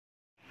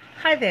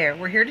Hi there,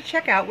 we're here to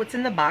check out what's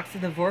in the box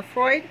of the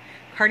Vorfreude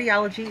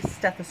Cardiology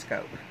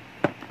Stethoscope.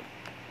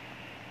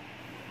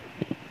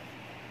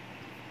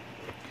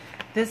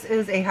 This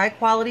is a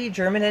high-quality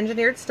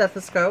German-engineered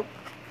stethoscope.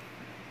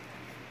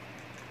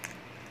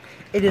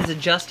 It is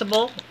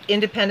adjustable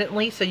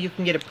independently so you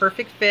can get a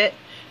perfect fit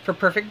for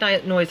perfect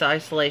noise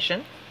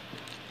isolation.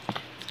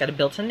 It's got a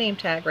built-in name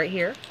tag right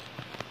here.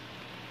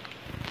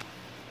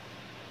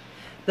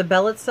 The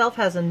bell itself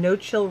has a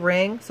no-chill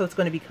ring, so it's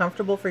going to be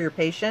comfortable for your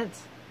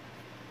patients.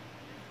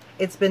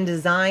 It's been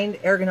designed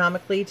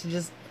ergonomically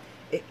to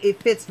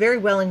it fits very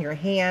well in your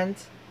hand,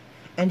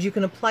 and you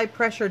can apply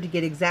pressure to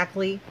get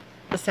exactly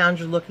the sound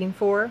you're looking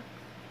for.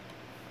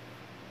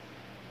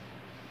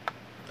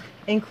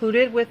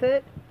 Included with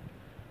it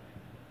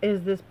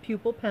is this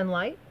pupil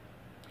penlight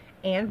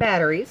and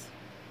batteries,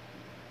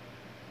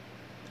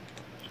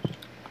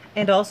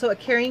 and also a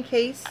carrying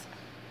case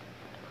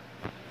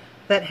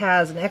that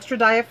has an extra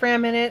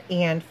diaphragm in it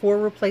and 4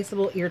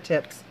 replaceable ear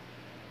tips.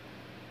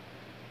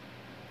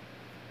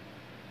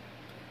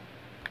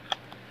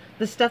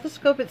 The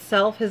stethoscope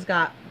itself has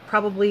got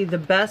probably the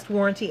best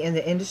warranty in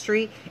the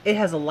industry. It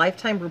has a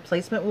lifetime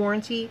replacement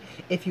warranty.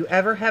 If you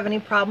ever have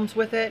any problems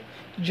with it,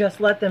 just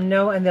let them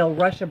know and they'll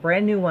rush a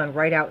brand new one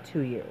right out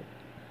to you.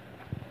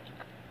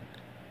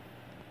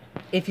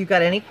 If you've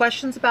got any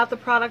questions about the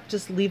product,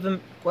 just leave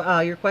them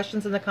your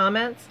questions in the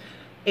comments.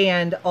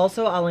 And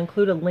also I'll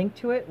include a link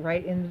to it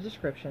right in the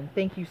description.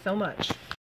 Thank you so much.